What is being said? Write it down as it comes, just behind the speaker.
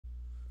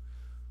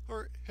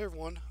Alright, hey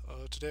everyone.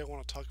 Today I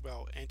want to talk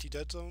about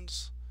anti-dead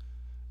zones,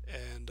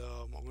 and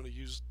I'm going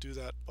to do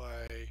that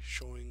by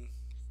showing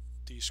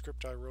the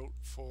script I wrote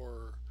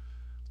for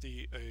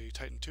the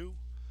Titan 2.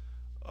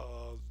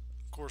 Of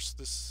course,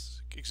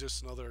 this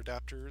exists in other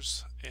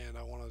adapters, and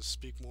I want to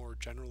speak more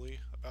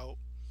generally about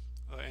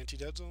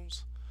anti-dead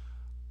zones.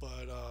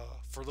 But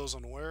for those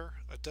unaware,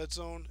 a dead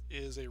zone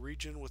is a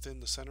region within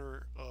the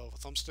center of a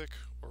thumbstick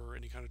or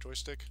any kind of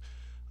joystick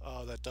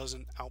that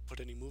doesn't output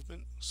any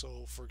movement.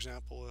 So for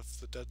example, if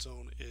the dead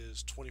zone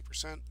is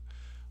 20%,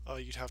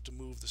 you'd have to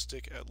move the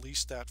stick at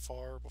least that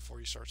far before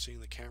you start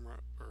seeing the camera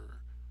or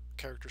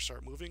character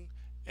start moving.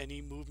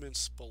 Any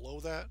movements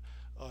below that,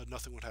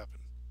 nothing would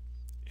happen.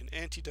 An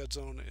anti-dead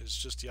zone is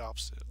just the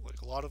opposite.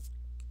 Like, a lot of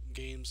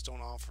games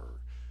don't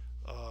offer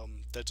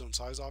dead zone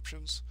size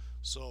options,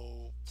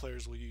 so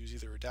players will use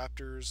either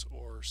adapters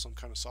or some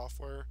kind of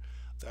software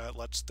that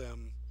lets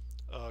them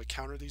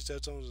counter these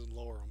dead zones and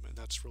lower them, and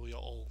that's really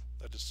all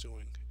that it's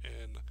doing.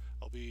 And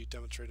I'll be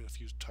demonstrating a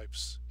few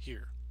types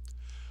here.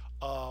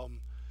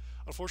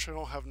 Unfortunately,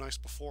 I don't have a nice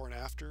before and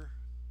after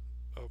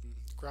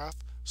graph,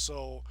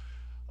 so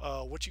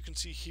what you can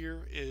see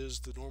here is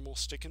the normal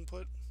stick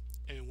input,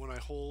 and when I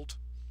hold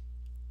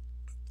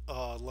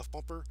left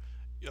bumper,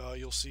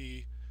 you'll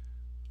see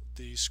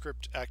the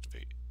script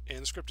activate,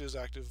 and the script is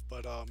active,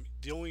 but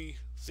the only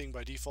thing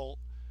by default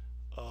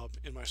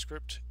in my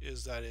script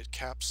is that it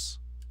caps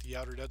the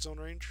outer dead zone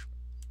range,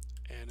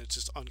 and it's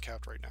just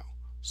uncapped right now.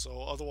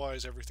 So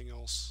otherwise everything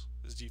else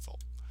is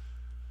default.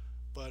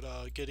 But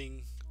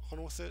getting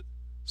on with it,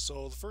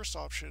 so the first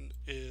option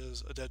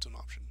is a dead zone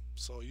option.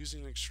 So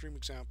using an extreme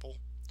example,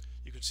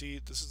 you can see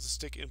this is the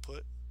stick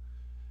input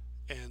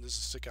and this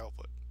is stick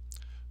output.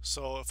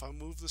 So if I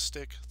move the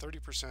stick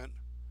 30%,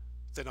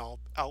 then I'll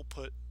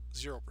output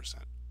 0%.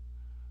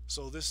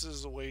 So this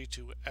is a way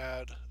to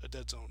add a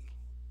dead zone,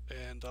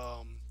 and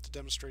to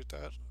demonstrate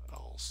that,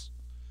 I'll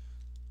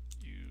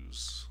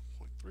use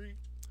 0.3,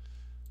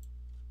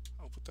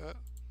 output that,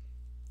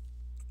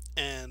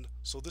 and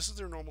so this is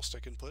their normal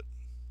stick input,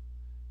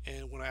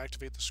 and when I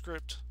activate the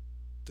script,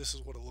 this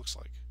is what it looks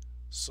like.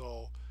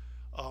 So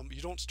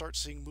you don't start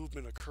seeing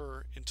movement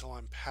occur until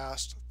I'm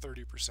past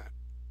 30%.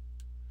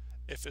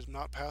 If it's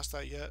not past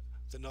that yet,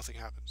 then nothing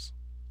happens.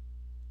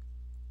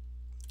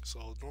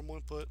 So normal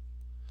input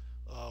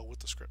with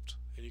the script,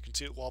 and you can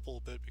see it wobble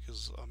a bit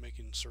because I'm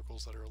making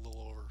circles that are a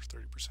little over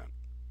 30%.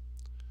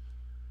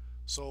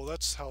 So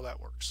that's how that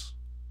works.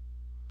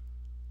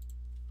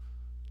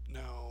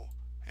 Now,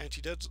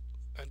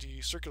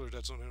 anti-circular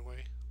dead zone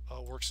anyway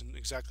works in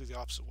exactly the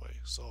opposite way.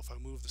 So if I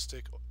move the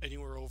stick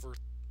anywhere over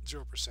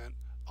 0%,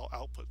 I'll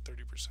output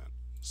 30%.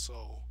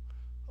 So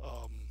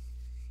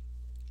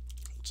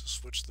let's just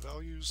switch the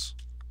values.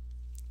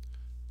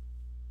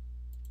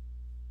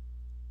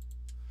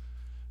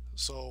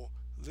 So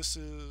this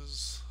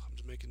is, I'm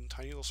just making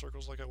tiny little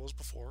circles like I was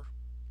before,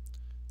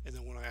 and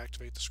then when I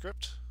activate the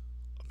script,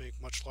 I'll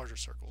make much larger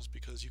circles,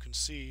 because you can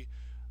see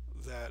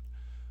that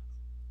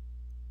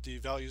the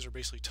values are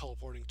basically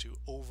teleporting to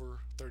over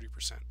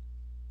 30%.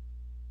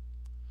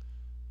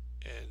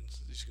 And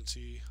as you can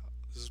see,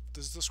 this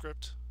is the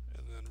script,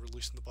 and then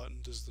releasing the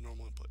button, this is the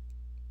normal input.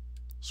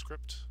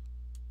 Script,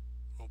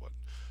 normal button.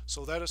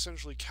 So that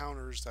essentially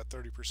counters that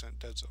 30%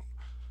 dead zone.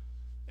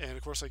 And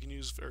of course I can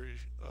use very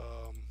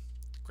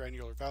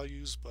granular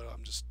values, but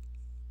I'm just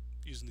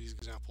using these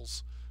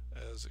examples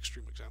as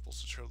extreme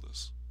examples to show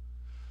this.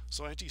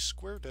 So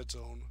anti-square dead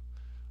zone,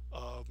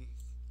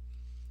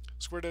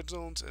 square dead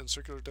zones and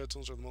circular dead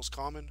zones are the most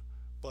common,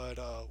 but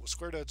with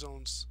square dead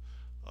zones,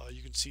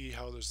 you can see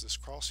how there's this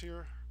cross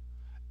here,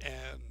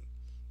 and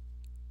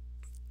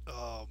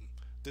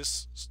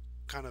this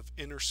kind of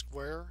inner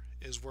square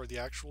is where the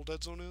actual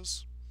dead zone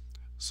is.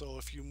 So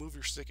if you move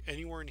your stick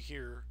anywhere in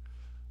here,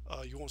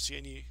 you won't see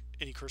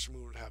any cursor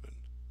movement happen.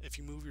 If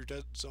you move your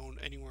dead zone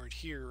anywhere in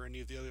here or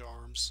any of the other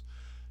arms,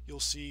 you'll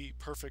see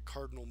perfect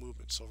cardinal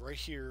movement. So right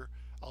here,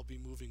 I would be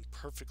moving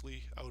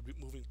perfectly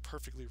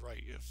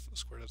right if a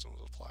square dead zone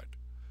was applied.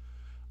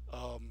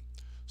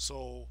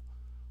 So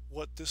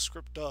what this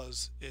script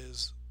does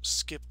is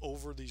skip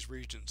over these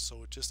regions,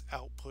 so it just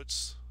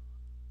outputs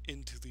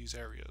into these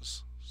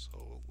areas.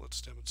 So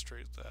let's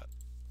demonstrate that.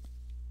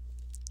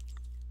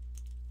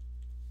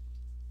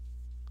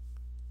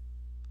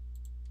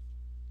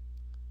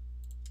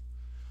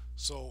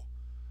 So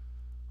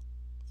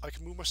I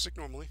can move my stick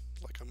normally,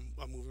 like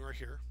I'm moving right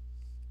here,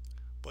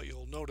 but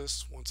you'll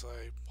notice once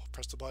I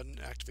press the button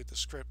and activate the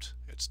script,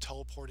 it's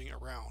teleporting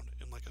around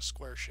in like a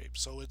square shape.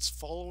 So it's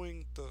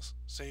following the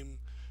same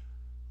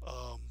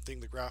thing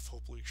the graph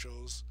hopefully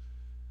shows,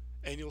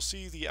 and you'll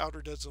see the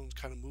outer dead zones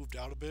kind of moved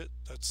out a bit.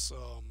 That's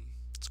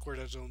square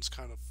dead zones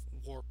kind of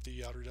warp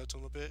the outer dead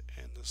zone a bit,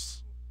 and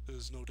this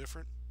is no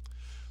different.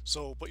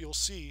 So, but you'll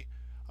see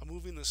I'm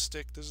moving the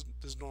stick, this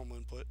is normal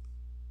input,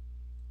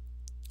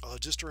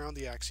 just around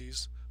the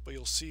axes, but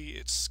you'll see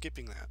it's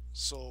skipping that.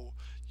 So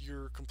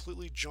you're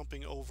completely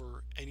jumping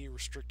over any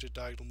restricted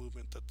diagonal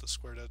movement that the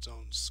square dead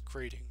zone's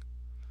creating.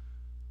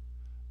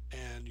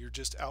 and you're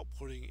just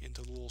outputting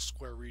into the little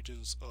square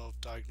regions of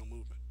diagonal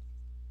movement.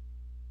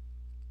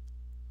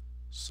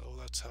 So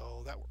that's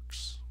how that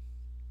works.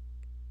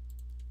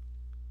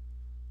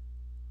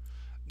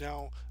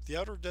 Now, the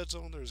outer dead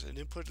zone, there's an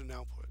input and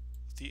output.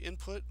 The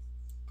input,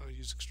 I'll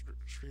use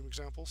extreme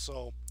example.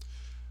 So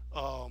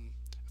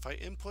if I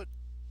input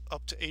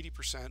up to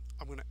 80%,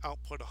 I'm going to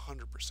output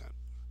 100%.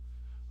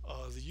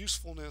 The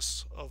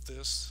usefulness of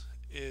this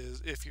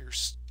is if your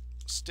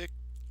stick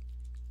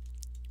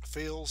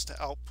fails to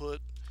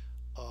output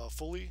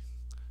fully,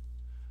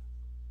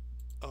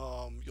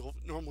 you'll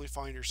normally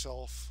find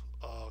yourself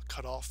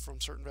cut off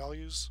from certain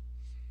values.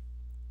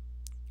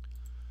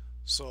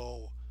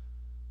 So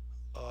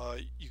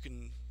you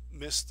can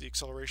miss the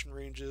acceleration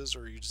ranges,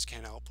 or you just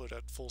can't output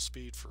at full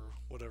speed for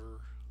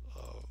whatever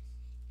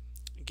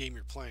game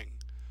you're playing.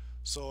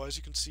 So as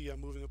you can see, I'm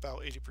moving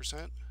about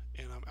 80%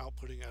 and I'm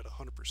outputting at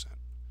 100%.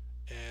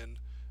 And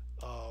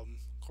of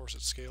course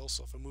it scales,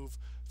 so if I move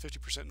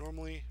 50%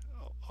 normally,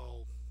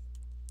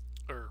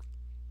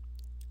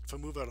 if I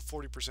move at a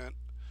 40%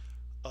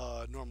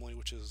 normally,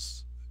 which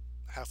is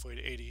halfway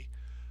to 80,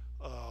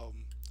 I'll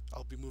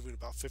be moving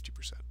about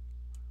 50%.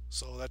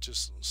 So that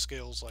just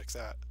scales like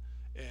that.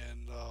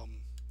 And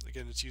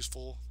again, it's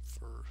useful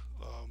for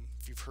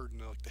if you've heard in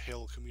like the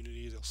Halo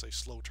community, they'll say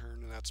slow turn,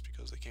 and that's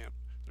because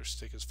their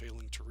stick is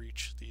failing to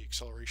reach the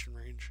acceleration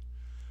range.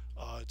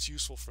 It's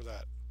useful for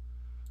that.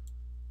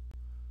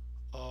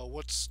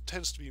 What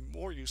tends to be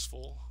more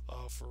useful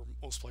for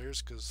most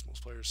players, because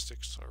most players'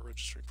 sticks are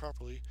registering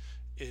properly,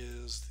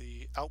 is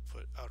the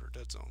output outer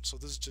dead zone. So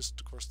this is just,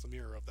 of course, the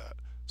mirror of that.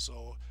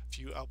 So if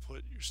you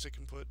output your stick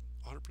input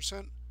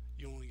 100%,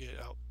 you only get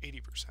out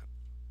 80%.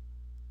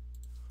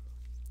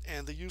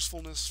 And the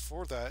usefulness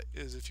for that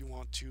is if you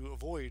want to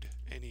avoid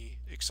any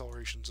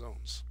acceleration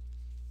zones.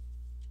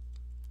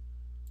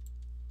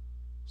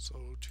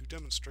 So to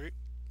demonstrate,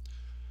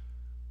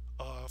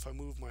 if I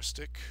move my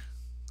stick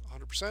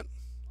 100%,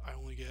 I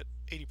only get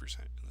 80%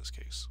 in this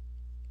case.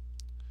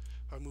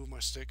 If I move my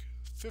stick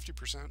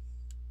 50%,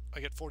 I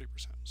get 40%.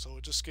 So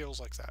it just scales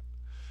like that.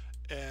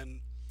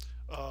 And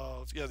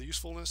yeah, the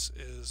usefulness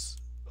is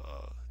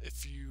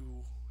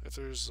if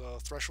there's a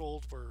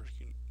threshold where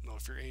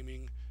if you're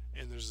aiming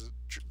and there's a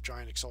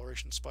giant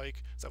acceleration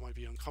spike that might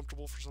be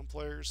uncomfortable for some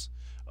players,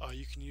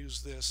 you can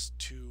use this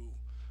to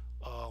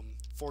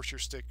force your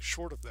stick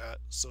short of that,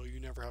 so you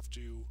never have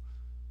to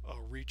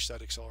reach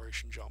that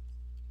acceleration jump.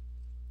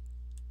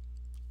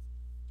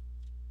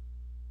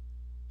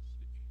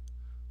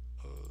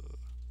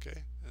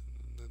 Okay, and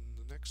then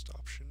the next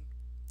option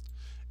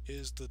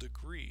is the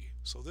degree.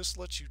 So this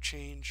lets you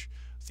change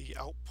the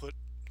output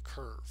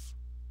curve.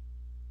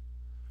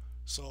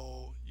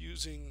 So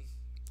using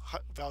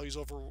values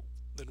over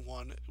than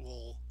 1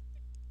 will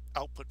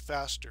output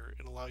faster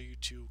and allow you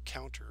to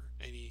counter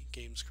any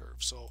game's curve.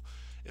 So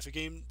if a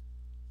game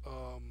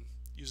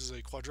uses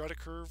a quadratic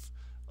curve,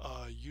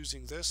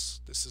 using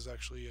this is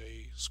actually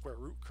a square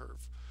root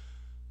curve.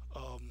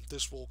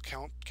 This will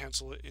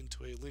cancel it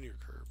into a linear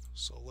curve.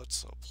 So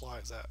let's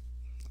apply that.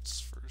 Let's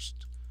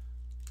first,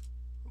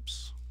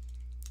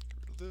 get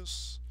rid of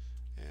this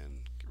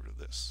and get rid of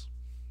this.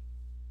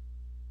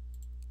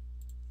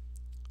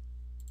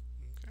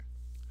 Okay.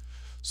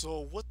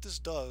 So what this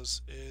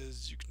does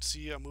is, you can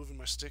see I'm moving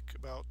my stick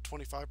about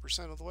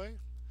 25% of the way.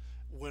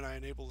 When I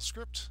enable the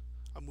script,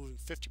 I'm moving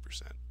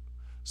 50%.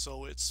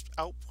 So it's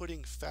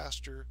outputting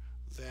faster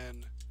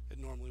than it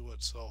normally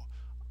would. So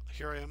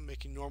here I am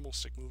making normal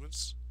stick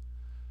movements,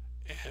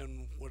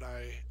 and when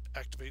I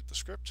activate the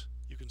script,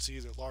 you can see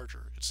they're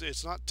larger.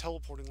 It's not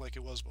teleporting like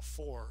it was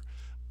before,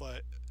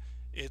 but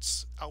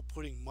it's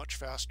outputting much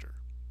faster.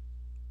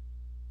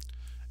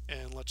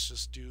 And let's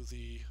just do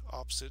the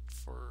opposite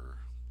for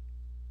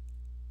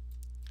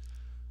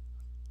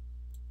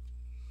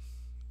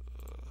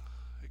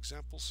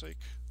example's sake.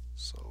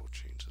 So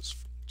change this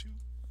from 2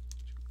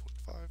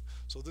 to 2.5.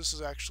 So this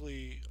is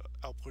actually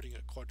outputting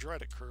a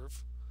quadratic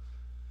curve,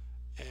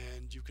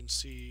 and you can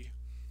see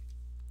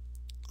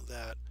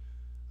that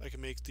I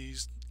can make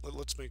these,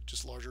 let's make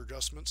just larger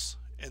adjustments,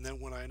 and then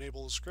when I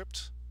enable the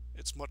script,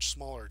 it's much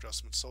smaller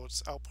adjustments, so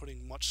it's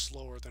outputting much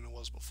slower than it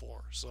was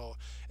before. So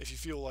if you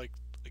feel like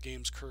the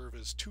game's curve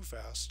is too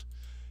fast,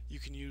 you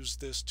can use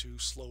this to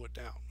slow it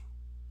down.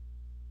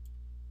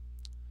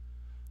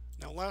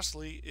 Now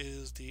lastly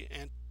is the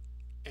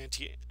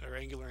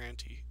angular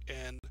anti,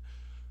 and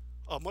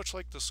much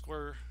like the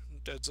square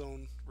dead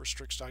zone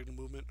restricts diagonal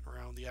movement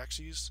around the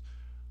axes,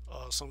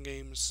 some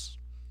games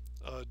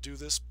do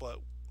this, but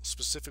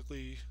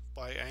specifically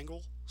by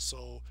angle.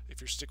 So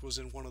if your stick was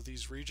in one of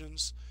these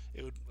regions,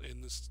 it would,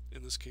 in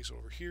this case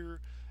over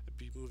here, it'd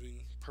be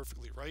moving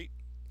perfectly right,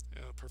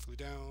 perfectly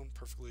down,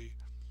 perfectly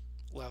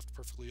left,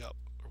 perfectly up,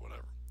 or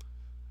whatever.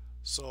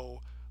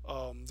 So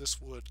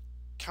this would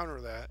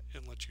counter that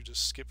and let you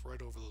just skip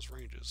right over those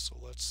ranges. So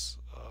let's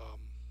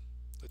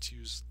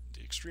use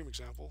the extreme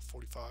example,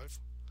 45,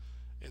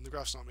 and the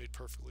graph's not made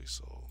perfectly,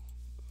 so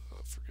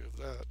forgive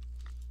that.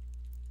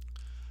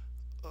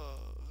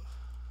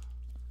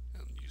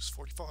 And use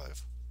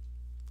 45.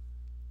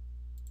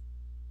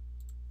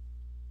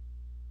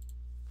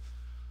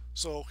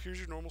 So here's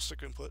your normal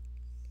stick input,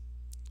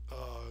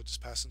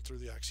 just passing through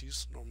the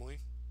axes normally.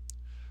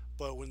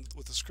 But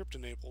with the script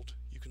enabled,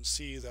 you can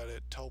see that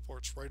it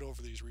teleports right over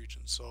these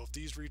regions. So if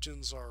these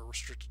regions are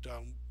restricted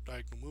down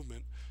diagonal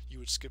movement, you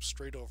would skip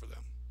straight over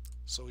them.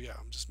 So yeah,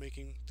 I'm just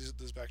making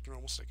this back to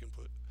normal stick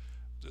input,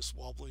 just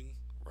wobbling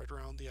right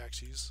around the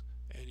axes,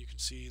 and you can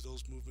see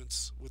those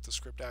movements with the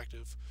script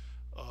active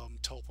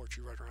teleport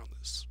you right around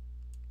this.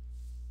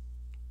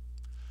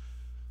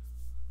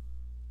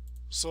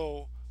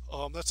 So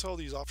that's how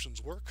these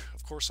options work.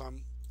 Of course, I've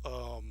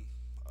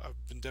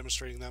been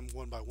demonstrating them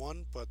one by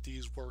one, but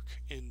these work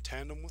in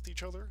tandem with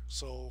each other.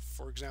 So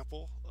for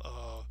example,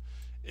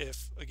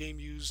 if a game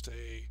used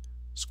a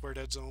square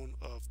dead zone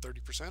of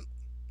 30%,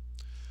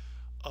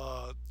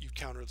 you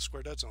counter the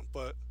square dead zone.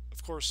 But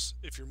of course,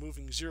 if you're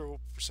moving 0%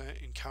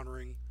 and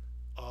countering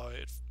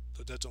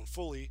the dead zone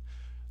fully,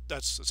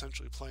 that's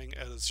essentially playing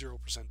at a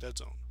 0% dead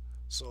zone.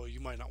 So you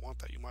might not want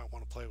that. You might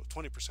want to play with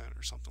 20%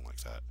 or something like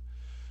that.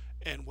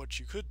 And what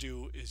you could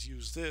do is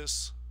use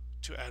this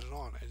to add it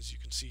on. As you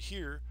can see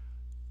here,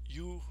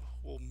 you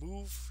will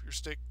move your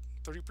stick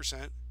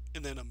 30%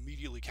 and then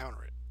immediately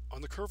counter it.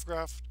 On the curve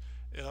graph,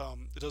 it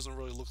doesn't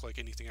really look like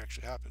anything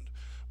actually happened,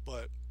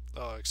 but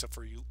except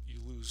for you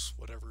lose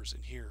whatever's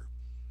in here.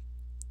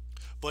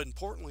 But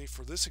importantly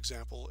for this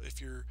example,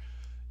 if you're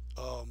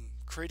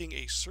creating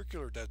a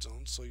circular dead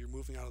zone, so you're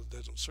moving out of the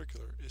dead zone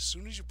circular, as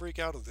soon as you break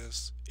out of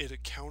this,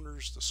 it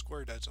counters the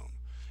square dead zone.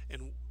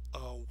 And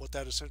what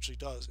that essentially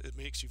does, it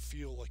makes you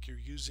feel like you're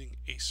using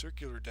a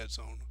circular dead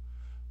zone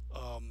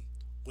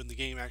when the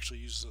game actually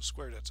uses a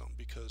square dead zone,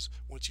 because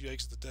once you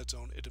exit the dead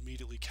zone, it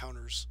immediately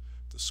counters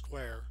the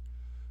square,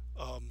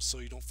 so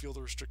you don't feel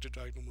the restricted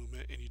diagonal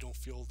movement and you don't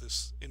feel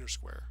this inner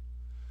square.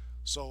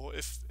 So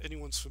if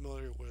anyone's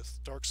familiar with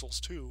Dark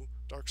Souls 2,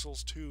 Dark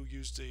Souls 2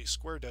 used a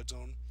square dead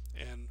zone,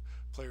 and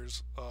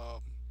players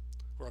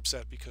were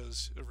upset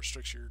because it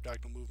restricts your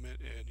diagonal movement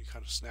and you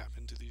kind of snap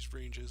into these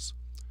ranges.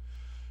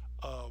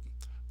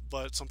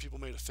 But some people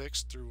made a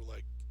fix through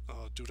like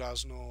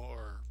Anti-deadzone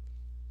or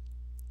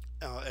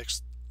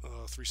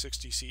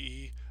X360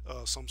 CE,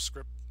 some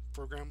script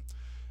program,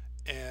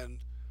 and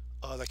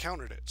that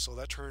countered it. So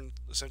that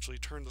essentially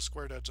turned the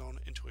square dead zone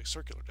into a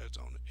circular dead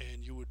zone,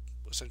 and you would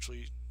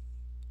essentially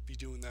be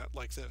doing that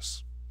like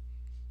this.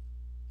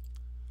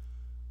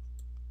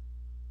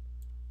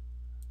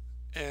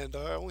 And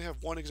I only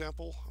have one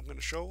example I'm going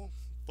to show,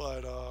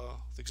 but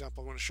the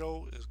example I'm going to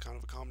show is kind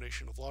of a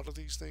combination of a lot of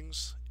these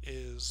things.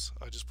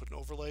 I just put an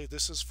overlay.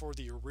 This is for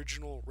the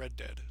original Red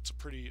Dead. It's a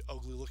pretty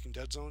ugly looking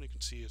dead zone. You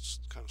can see it's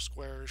kind of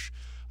squarish,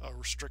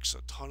 restricts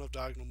a ton of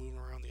diagonal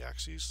movement around the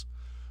axes.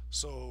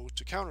 So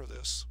to counter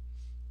this,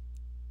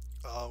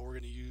 we're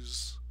going to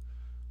use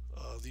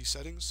these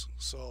settings.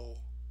 So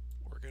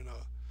we're going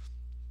to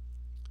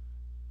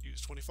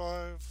use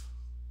 25,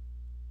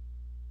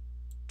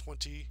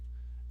 20,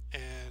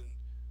 and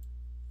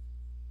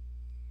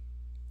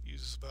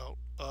use about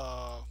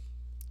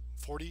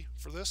 40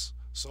 for this.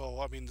 So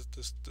I mean,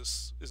 this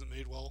isn't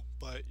made well,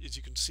 but as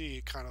you can see,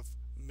 it kind of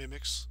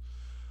mimics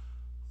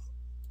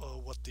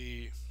what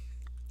the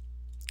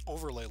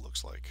overlay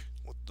looks like,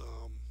 what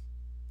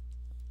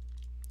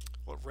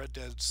Red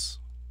Dead's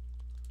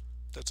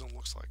dead zone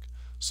looks like.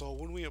 So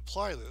when we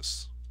apply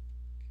this,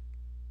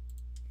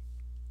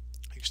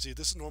 you can see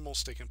this is normal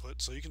stick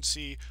input, so you can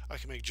see I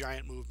can make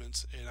giant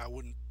movements and I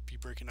wouldn't be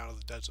breaking out of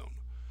the dead zone.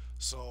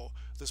 So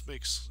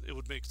it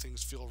would make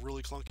things feel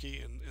really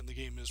clunky, and the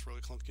game is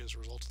really clunky as a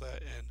result of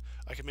that. And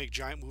I can make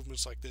giant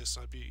movements like this,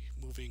 and I'd be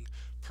moving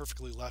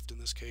perfectly left in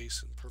this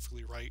case and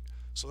perfectly right.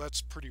 So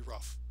that's pretty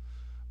rough.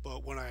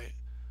 But when I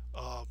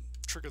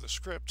trigger the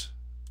script,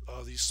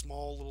 these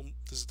small little,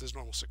 this is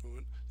normal stick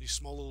movement, these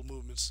small little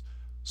movements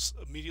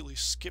immediately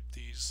skip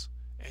these,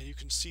 and you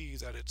can see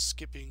that it's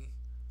skipping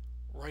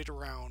right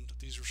around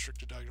these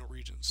restricted diagonal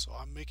regions. So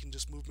I'm making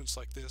just movements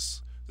like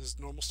this. This is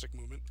normal stick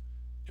movement,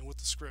 and with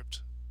the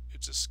script,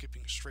 it's just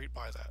skipping straight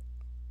by that.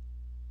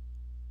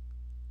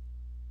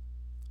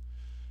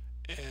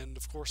 And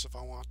of course, if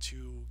I want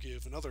to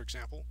give another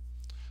example,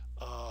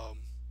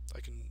 I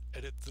can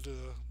edit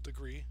the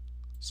degree.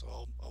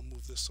 So I'll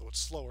move this so it's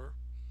slower,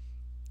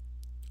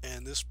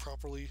 and this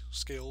properly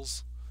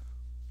scales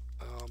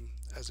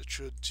as it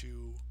should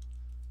to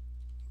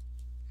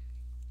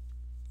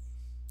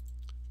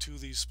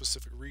these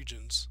specific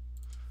regions.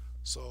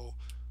 So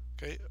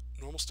okay,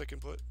 normal stick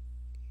input,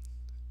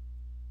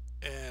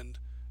 and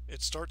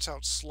it starts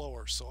out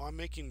slower, so I'm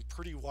making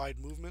pretty wide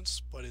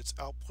movements, but it's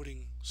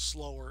outputting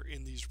slower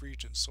in these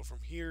regions. So from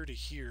here to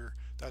here,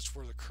 that's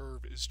where the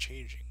curve is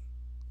changing.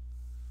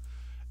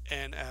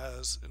 And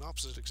as an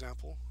opposite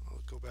example,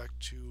 I'll go back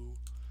to,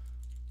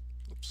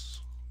 oops,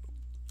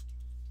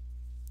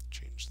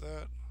 change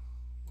that,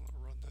 I'll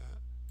run that,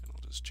 and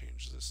I'll just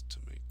change this to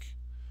make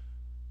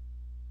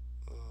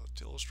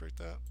to illustrate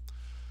that.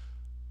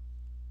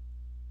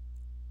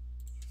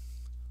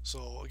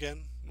 So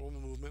again,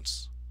 normal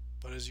movements,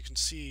 but as you can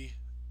see,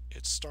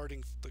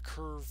 the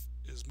curve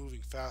is moving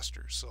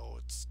faster, so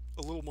it's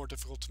a little more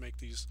difficult to make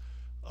these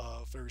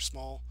very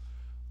small.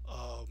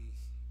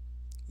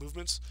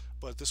 movements,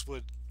 but this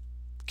would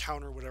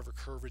counter whatever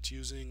curve it's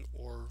using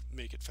or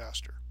make it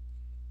faster.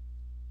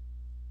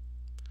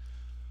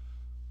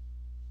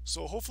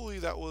 So hopefully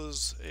that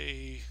was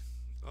a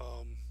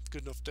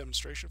good enough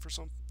demonstration for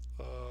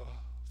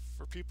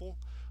for people.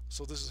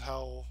 So this is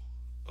how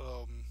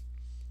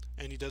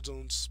anti-dead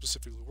zones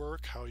specifically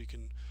work, how you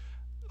can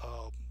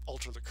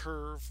alter the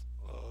curve,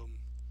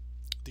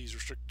 these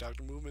restricted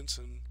diagonal movements,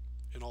 and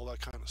all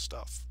that kind of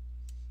stuff.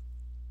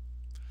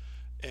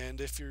 And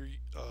if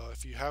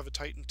you have a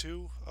Titan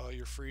 2,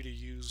 you're free to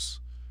use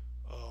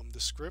the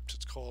script.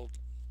 It's called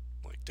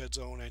like dead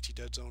zone,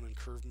 anti-dead zone, and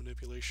curve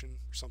manipulation,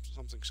 or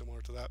something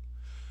similar to that.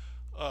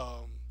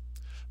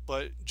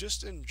 But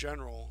just in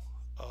general,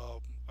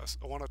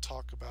 I want to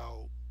talk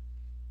about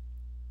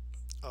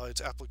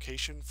its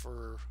application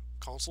for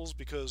consoles,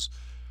 because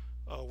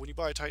when you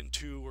buy a Titan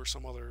 2 or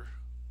some other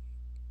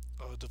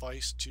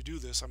device to do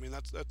this, I mean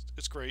that's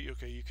it's great.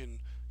 Okay, you can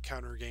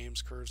counter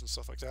games, curves, and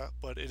stuff like that,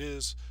 but it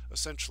is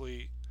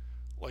essentially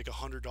like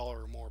 $100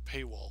 or more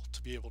paywall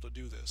to be able to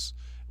do this,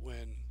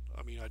 when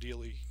I mean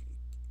ideally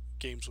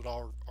games would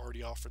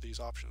already offer these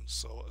options.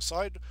 So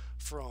aside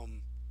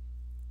from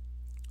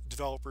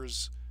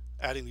developers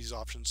adding these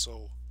options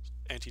so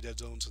anti-dead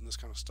zones and this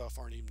kind of stuff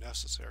aren't even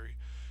necessary,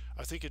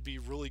 I think it'd be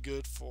really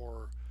good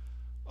for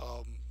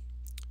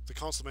the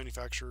console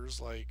manufacturers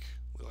like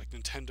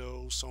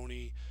Nintendo,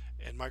 Sony,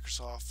 and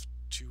Microsoft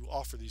to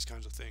offer these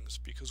kinds of things.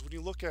 Because when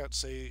you look at,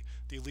 say,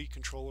 the Elite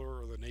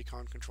controller or the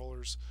Nacon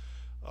controllers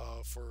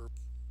for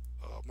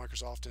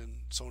Microsoft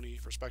and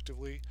Sony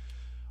respectively,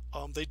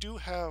 they do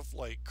have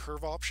like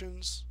curve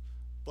options,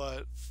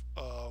 but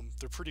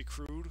they're pretty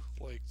crude.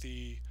 Like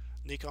the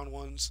Nacon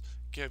ones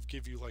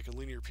give you like a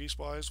linear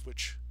piecewise,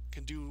 which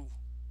can do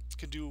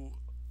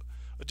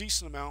a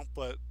decent amount,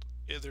 but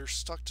they're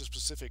stuck to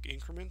specific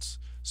increments,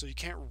 so you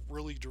can't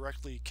really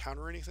directly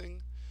counter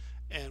anything.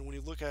 And when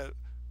you look at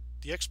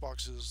the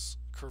Xbox's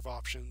curve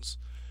options,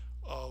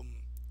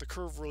 the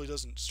curve really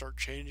doesn't start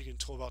changing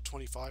until about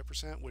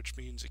 25%, which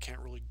means it can't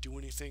really do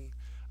anything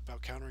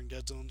about countering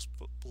dead zones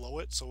below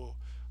it. So,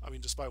 I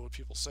mean, despite what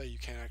people say, you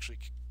can't actually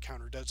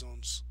counter dead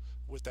zones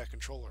with that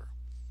controller.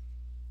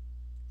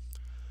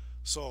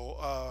 So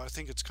I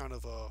think it's kind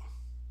of a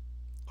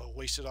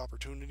wasted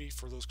opportunity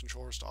for those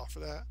controllers to offer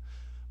that,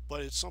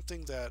 but it's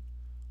something that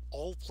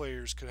all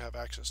players could have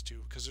access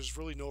to, because there's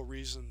really no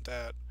reason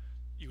that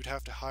you would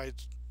have to hide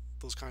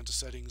those kinds of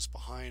settings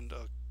behind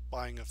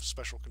buying a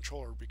special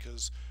controller,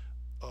 because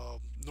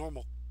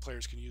normal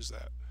players can use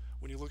that.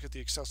 When you look at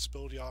the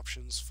accessibility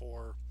options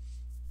for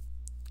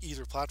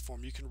either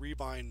platform, you can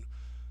remap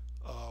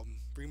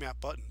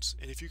buttons,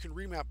 and if you can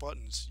remap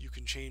buttons, you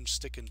can change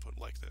stick input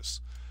like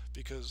this,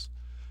 because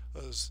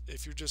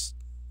if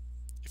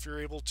you're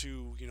able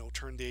to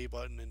turn the A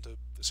button into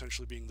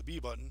essentially being the B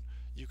button,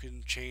 you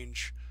can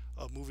change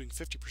moving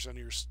 50% of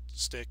your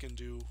stick and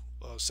do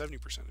 70%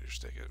 of your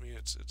stick. I mean,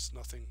 it's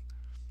nothing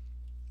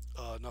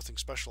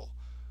special.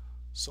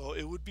 So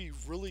it would be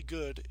really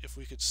good if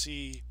we could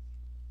see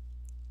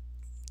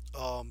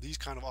these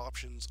kind of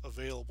options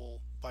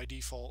available by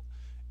default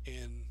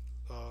in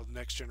the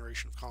next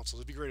generation of consoles.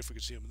 It'd be great if we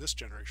could see them in this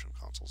generation of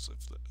consoles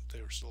if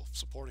they were still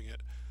supporting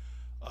it.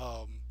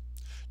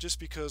 Just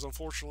because,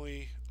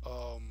 unfortunately,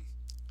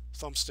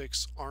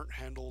 thumbsticks aren't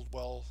handled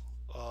well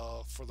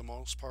for the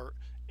most part,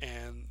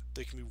 and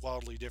they can be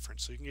wildly different.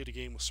 So you can get a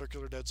game with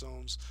circular dead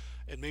zones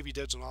and maybe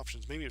dead zone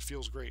options. Maybe it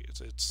feels great.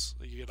 It's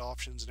you get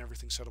options and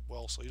everything set up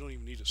well, so you don't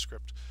even need a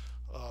script.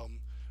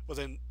 But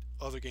then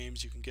other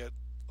games you can get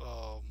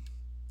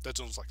dead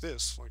zones like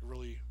this, like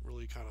really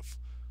kind of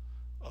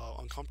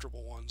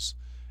uncomfortable ones,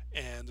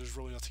 and there's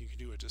really nothing you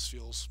can do. It just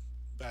feels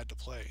bad to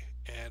play.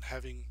 And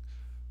having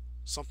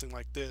something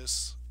like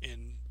this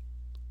in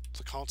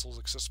the console's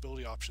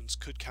accessibility options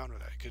could counter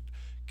that.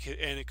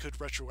 And it could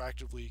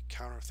retroactively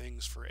counter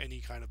things for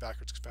any kind of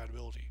backwards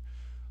compatibility.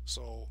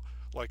 So,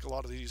 like a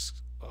lot of these,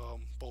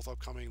 both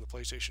upcoming, the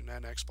PlayStation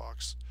and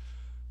Xbox,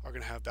 are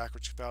going to have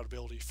backwards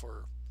compatibility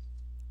for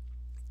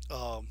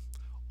all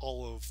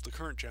of the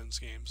current gen's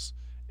games,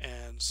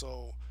 and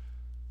so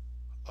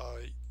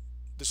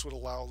this would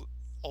allow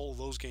all of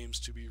those games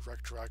to be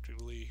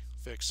retroactively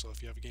fixed. So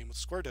if you have a game with a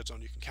square dead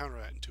zone, you can counter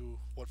that into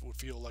what would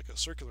feel like a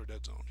circular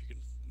dead zone. You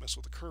can mess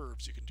with the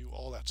curves, you can do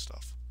all that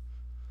stuff.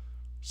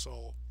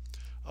 So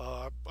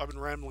I've been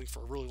rambling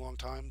for a really long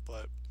time,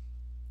 but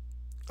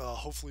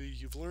hopefully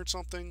you've learned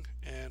something,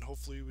 and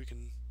hopefully we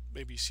can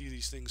maybe see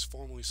these things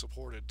formally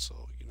supported,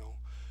 so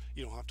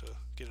you don't have to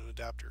get an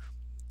adapter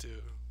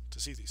to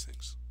see these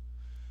things.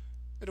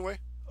 Anyway,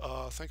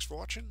 thanks for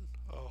watching.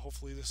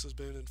 Hopefully this has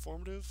been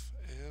informative,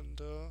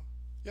 and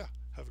yeah,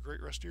 have a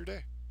great rest of your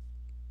day.